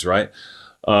things, right?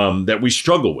 That we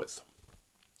struggle with.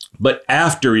 But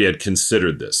after he had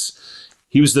considered this,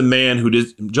 he was the man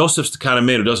Joseph's the kind of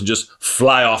man who doesn't just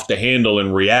fly off the handle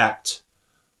and react,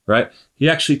 right? He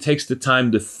actually takes the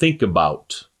time to think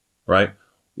about, right?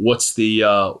 What's the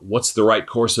right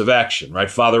course of action,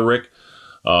 right? Father Rick,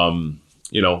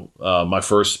 my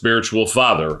first spiritual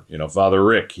father, Father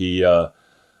Rick, I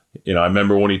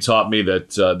remember when he taught me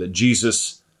that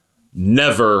Jesus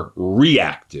never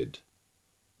reacted,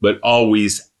 but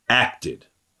always acted.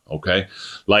 Okay.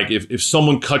 Like if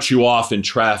someone cuts you off in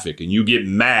traffic and you get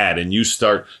mad and you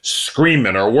start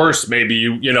screaming, or worse, maybe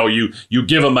you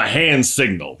give them a hand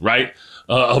signal, right?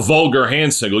 A vulgar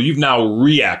hand signal. You've now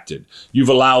reacted. You've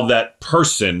allowed that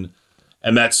person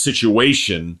and that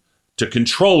situation to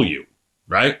control you,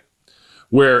 right?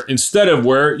 Where instead of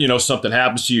something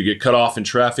happens to you, you get cut off in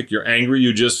traffic, you're angry,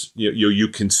 you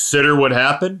consider what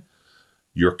happened.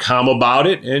 You're calm about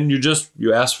it, and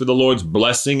you ask for the Lord's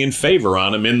blessing and favor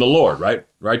on him in the Lord, right?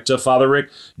 Right, Father Rick?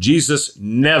 Jesus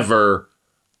never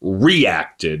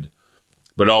reacted,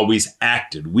 but always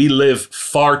acted. We live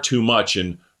far too much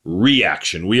in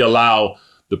reaction. We allow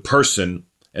the person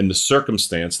and the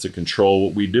circumstance to control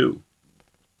what we do.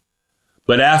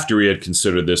 But after he had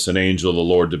considered this, an angel of the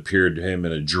Lord appeared to him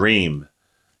in a dream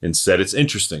and said, it's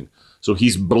interesting. So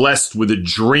he's blessed with a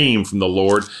dream from the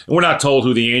Lord. And we're not told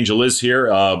who the angel is here.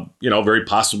 Very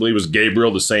possibly it was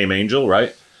Gabriel, the same angel,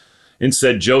 right? And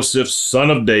said, Joseph, son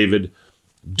of David,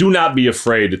 do not be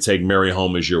afraid to take Mary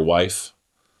home as your wife,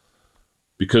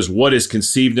 because what is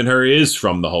conceived in her is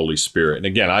from the Holy Spirit. And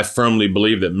again, I firmly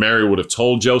believe that Mary would have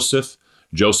told Joseph.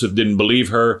 Joseph didn't believe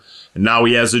her. And now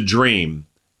he has a dream.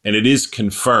 And it is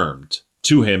confirmed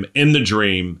to him in the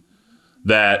dream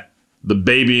that the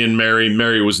baby in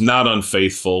Mary was not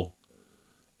unfaithful,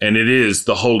 and it is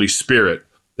the Holy Spirit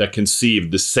that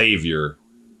conceived the Savior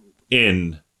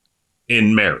in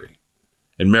Mary.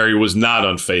 And Mary was not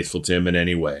unfaithful to him in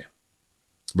any way.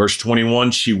 Verse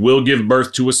 21, she will give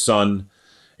birth to a son,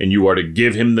 and you are to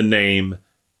give him the name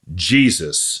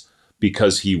Jesus,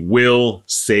 because he will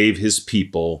save his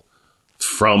people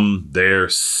from their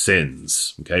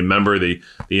sins. Okay, remember the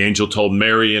angel told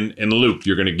Mary in Luke,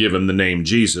 you're going to give him the name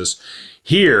Jesus.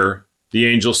 Here, the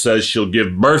angel says she'll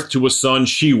give birth to a son.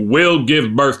 She will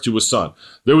give birth to a son.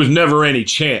 There was never any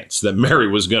chance that Mary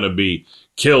was going to be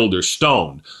killed or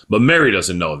stoned. But Mary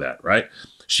doesn't know that, right?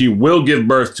 She will give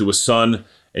birth to a son,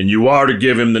 and you are to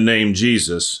give him the name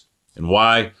Jesus. And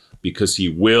why? Because he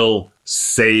will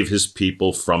save his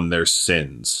people from their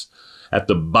sins. At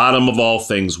the bottom of all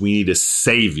things, we need a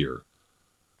Savior.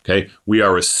 Okay? We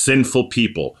are a sinful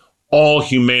people. All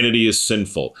humanity is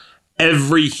sinful.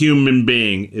 Every human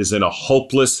being is in a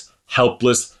hopeless,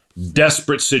 helpless,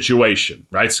 desperate situation.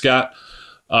 Right, Scott?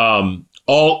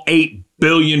 All 8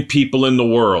 billion people in the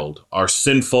world are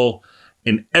sinful,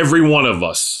 and every one of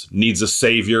us needs a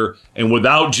Savior. And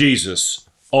without Jesus,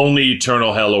 only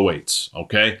eternal hell awaits.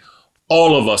 Okay?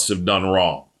 All of us have done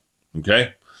wrong.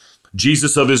 Okay?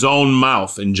 Jesus of his own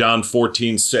mouth in John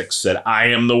 14:6 said, I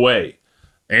am the way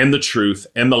and the truth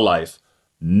and the life.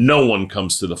 No one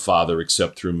comes to the Father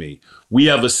except through me. We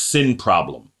have a sin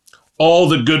problem. All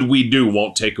the good we do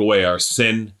won't take away our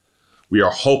sin. We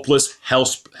are hopeless,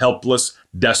 helpless,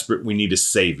 desperate. We need a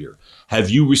Savior. Have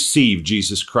you received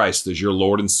Jesus Christ as your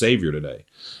Lord and Savior today?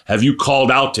 Have you called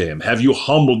out to him? Have you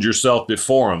humbled yourself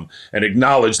before him and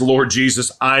acknowledged, Lord Jesus,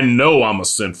 I know I'm a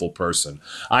sinful person.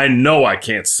 I know I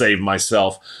can't save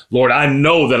myself. Lord, I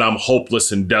know that I'm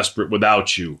hopeless and desperate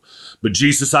without you. But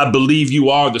Jesus, I believe you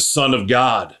are the Son of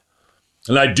God.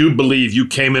 And I do believe you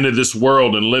came into this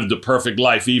world and lived a perfect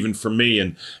life even for me,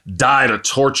 and died a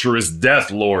torturous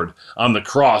death, Lord, on the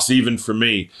cross even for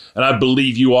me. And I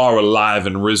believe you are alive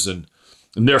and risen.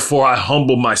 And therefore I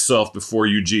humble myself before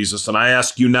you, Jesus, and I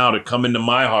ask you now to come into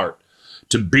my heart,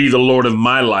 to be the Lord of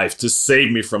my life, to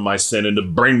save me from my sin and to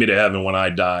bring me to heaven when I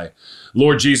die.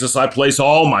 Lord Jesus, I place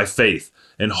all my faith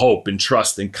and hope and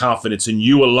trust and confidence in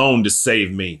you alone to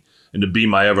save me and to be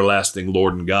my everlasting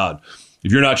Lord and God.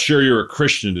 If you're not sure you're a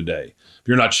Christian today, if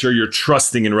you're not sure you're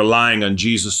trusting and relying on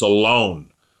Jesus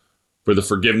alone for the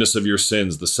forgiveness of your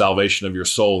sins, the salvation of your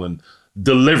soul, and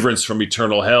deliverance from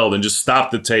eternal hell, then just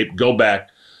stop the tape, go back,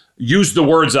 use the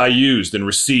words I used, and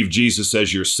receive Jesus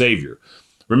as your Savior.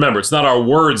 Remember, it's not our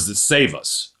words that save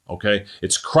us, okay?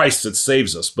 It's Christ that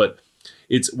saves us, but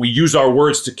we use our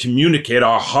words to communicate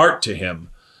our heart to him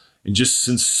and just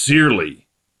sincerely,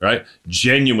 right?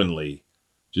 Genuinely,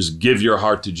 just give your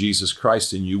heart to Jesus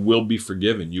Christ and you will be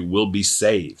forgiven. You will be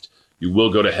saved. You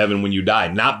will go to heaven when you die,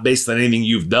 not based on anything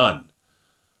you've done,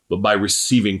 but by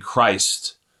receiving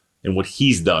Christ and what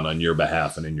he's done on your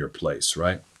behalf and in your place,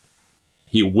 right?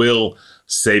 He will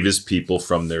save his people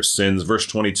from their sins. Verse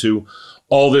 22,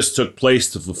 all this took place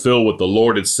to fulfill what the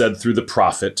Lord had said through the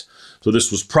prophet. So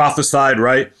this was prophesied,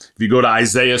 right? If you go to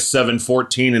Isaiah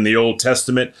 7:14 in the Old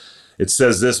Testament, it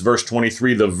says this, verse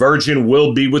 23, the virgin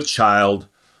will be with child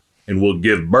and will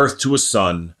give birth to a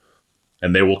son,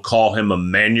 and they will call him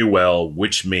Immanuel,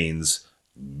 which means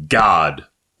God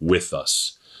with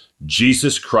us.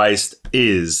 Jesus Christ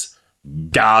is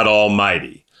God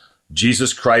Almighty.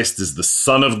 Jesus Christ is the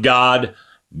Son of God,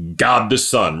 God the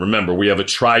Son. Remember, we have a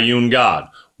triune God,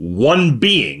 one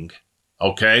being,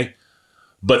 okay,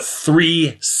 but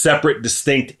three separate,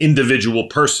 distinct, individual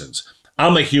persons.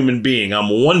 I'm a human being. I'm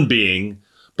one being,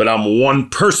 but I'm one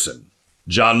person.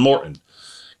 John Morton.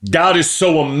 God is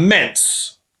so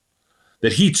immense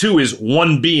that he too is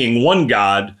one being, one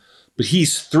God, but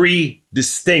he's three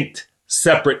distinct,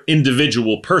 separate,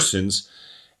 individual persons.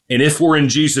 And if we're in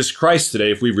Jesus Christ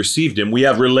today, if we've received him, we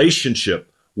have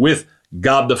relationship with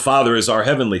God the Father as our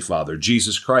heavenly Father.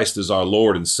 Jesus Christ is our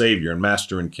Lord and Savior and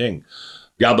Master and King.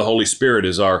 God the Holy Spirit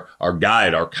is our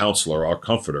guide, our counselor, our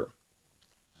comforter.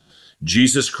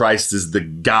 Jesus Christ is the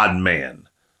God-man.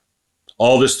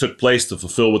 All this took place to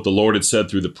fulfill what the Lord had said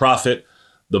through the prophet.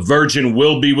 The virgin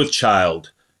will be with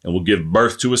child and will give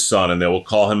birth to a son, and they will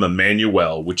call him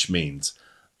Immanuel, which means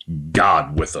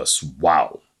God with us.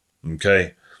 Wow.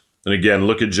 Okay. And again,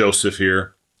 look at Joseph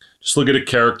here. Just look at the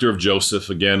character of Joseph.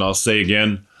 Again, I'll say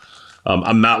again,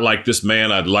 I'm not like this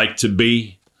man I'd like to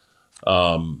be.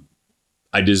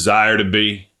 I desire to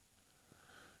be.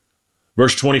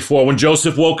 Verse 24, when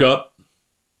Joseph woke up,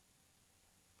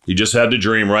 he just had the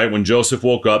dream, right? When Joseph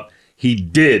woke up, he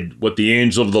did what the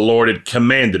angel of the Lord had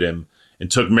commanded him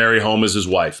and took Mary home as his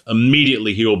wife.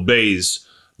 Immediately he obeys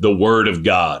the word of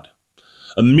God.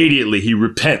 Immediately he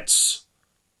repents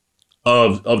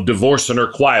of divorcing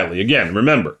her quietly. Again,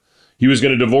 remember, he was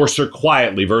going to divorce her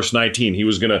quietly. Verse 19, he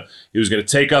was going to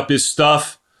take up his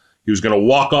stuff. He was going to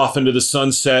walk off into the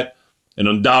sunset. And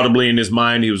undoubtedly in his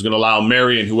mind, he was going to allow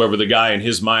Mary and whoever the guy in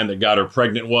his mind that got her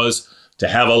pregnant was to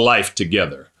have a life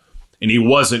together. And he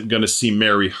wasn't going to see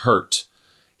Mary hurt.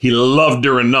 He loved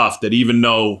her enough that even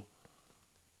though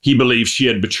he believed she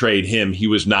had betrayed him, he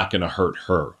was not going to hurt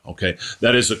her. Okay,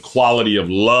 that is a quality of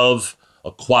love,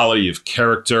 a quality of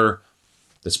character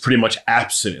that's pretty much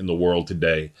absent in the world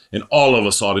today. And all of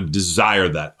us ought to desire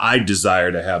that. I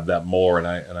desire to have that more.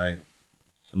 And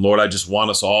Lord, I just want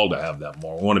us all to have that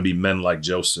more. I want to be men like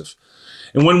Joseph.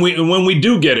 And when we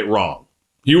do get it wrong,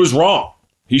 he was wrong.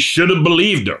 He should have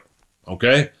believed her.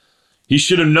 Okay. He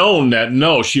should have known that,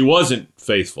 no, she wasn't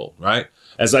faithful, right?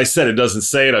 As I said, it doesn't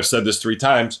say it. I've said this 3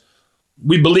 times.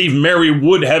 We believe Mary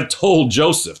would have told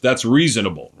Joseph. That's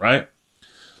reasonable, right?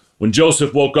 When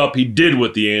Joseph woke up, he did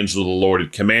what the angel of the Lord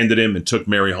had commanded him and took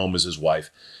Mary home as his wife.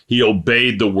 He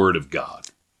obeyed the word of God.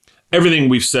 Everything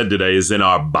we've said today is in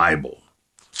our Bible.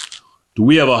 Do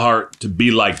we have a heart to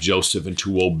be like Joseph and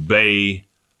to obey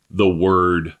the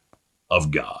word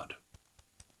of God?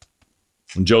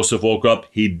 When Joseph woke up,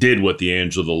 he did what the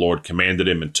angel of the Lord commanded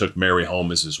him and took Mary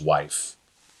home as his wife.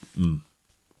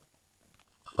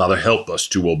 Father, help us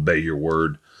to obey your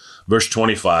word. Verse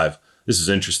 25, this is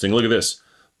interesting. Look at this.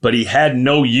 But he had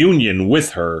no union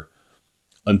with her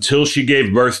until she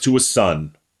gave birth to a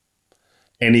son,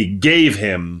 and he gave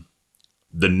him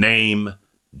the name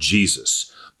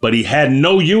Jesus. But he had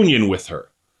no union with her.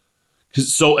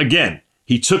 So again,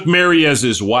 he took Mary as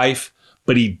his wife,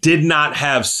 but he did not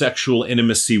have sexual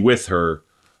intimacy with her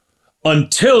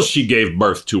until she gave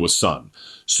birth to a son.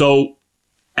 So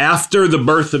after the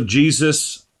birth of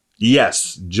Jesus,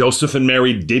 yes, Joseph and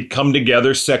Mary did come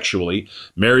together sexually.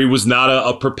 Mary was not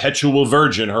a perpetual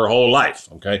virgin her whole life,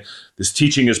 okay? This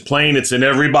teaching is plain. It's in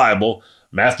every Bible.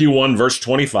 Matthew 1, verse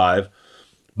 25.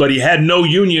 But he had no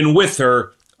union with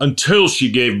her until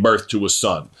she gave birth to a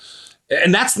son.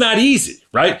 And that's not easy,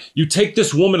 right? You take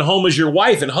this woman home as your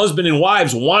wife, and husband and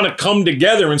wives want to come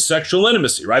together in sexual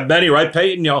intimacy, right, Benny, right,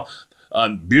 Peyton?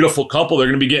 Beautiful couple. They're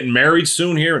going to be getting married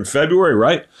soon here in February,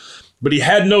 right? But he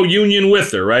had no union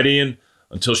with her, right, Ian?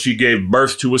 Until she gave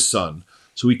birth to a son.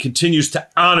 So he continues to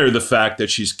honor the fact that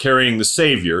she's carrying the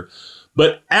Savior.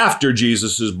 But after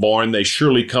Jesus is born, they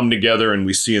surely come together, and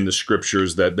we see in the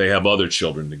scriptures that they have other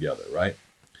children together, right?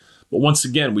 But once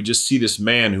again, we just see this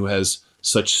man who has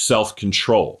such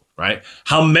self-control, right?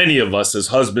 How many of us as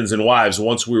husbands and wives,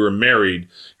 once we were married,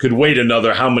 could wait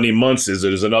another, how many months is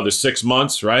it? Is it another 6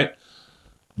 months, right?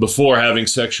 Before having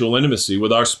sexual intimacy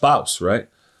with our spouse, right?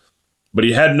 But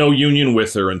he had no union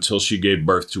with her until she gave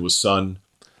birth to a son,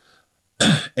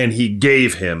 and he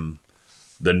gave him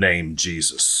the name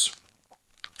Jesus.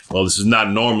 Well, this is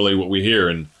not normally what we hear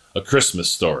in a Christmas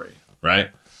story,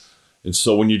 right? And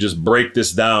so when you just break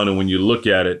this down and when you look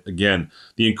at it, again,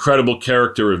 the incredible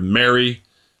character of Mary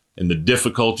and the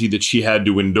difficulty that she had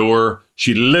to endure,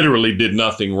 she literally did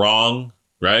nothing wrong,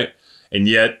 right? And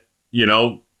yet,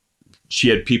 she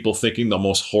had people thinking the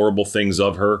most horrible things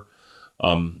of her.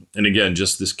 And again,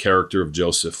 just this character of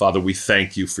Joseph. Father, we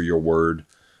thank you for your word.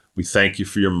 We thank you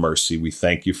for your mercy. We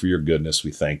thank you for your goodness.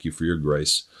 We thank you for your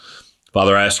grace.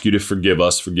 Father, I ask you to forgive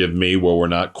us, forgive me where we're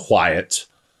not quiet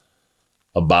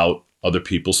about other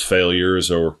people's failures,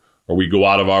 or we go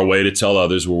out of our way to tell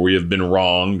others where we have been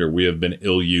wronged, or we have been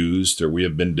ill-used, or we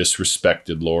have been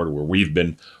disrespected, Lord, or where we've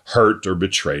been hurt or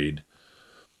betrayed.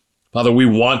 Father, we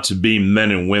want to be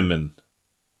men and women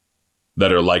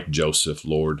that are like Joseph,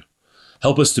 Lord.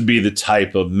 Help us to be the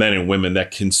type of men and women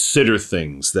that consider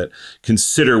things, that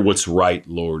consider what's right,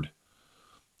 Lord.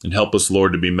 And help us,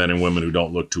 Lord, to be men and women who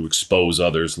don't look to expose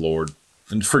others, Lord.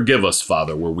 And forgive us,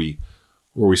 Father, where we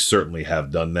certainly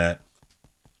have done that.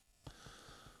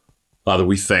 Father,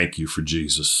 we thank you for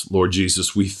Jesus. Lord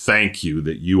Jesus, we thank you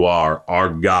that you are our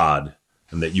God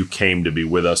and that you came to be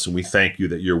with us, and we thank you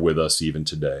that you're with us even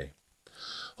today.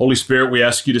 Holy Spirit, we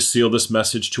ask you to seal this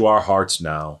message to our hearts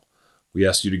now. We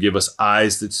ask you to give us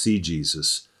eyes that see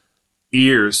Jesus,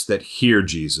 ears that hear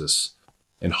Jesus,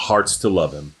 and hearts to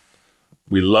love him.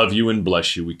 We love you and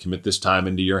bless you. We commit this time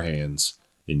into your hands.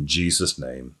 In Jesus'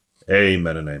 name,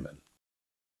 amen and amen.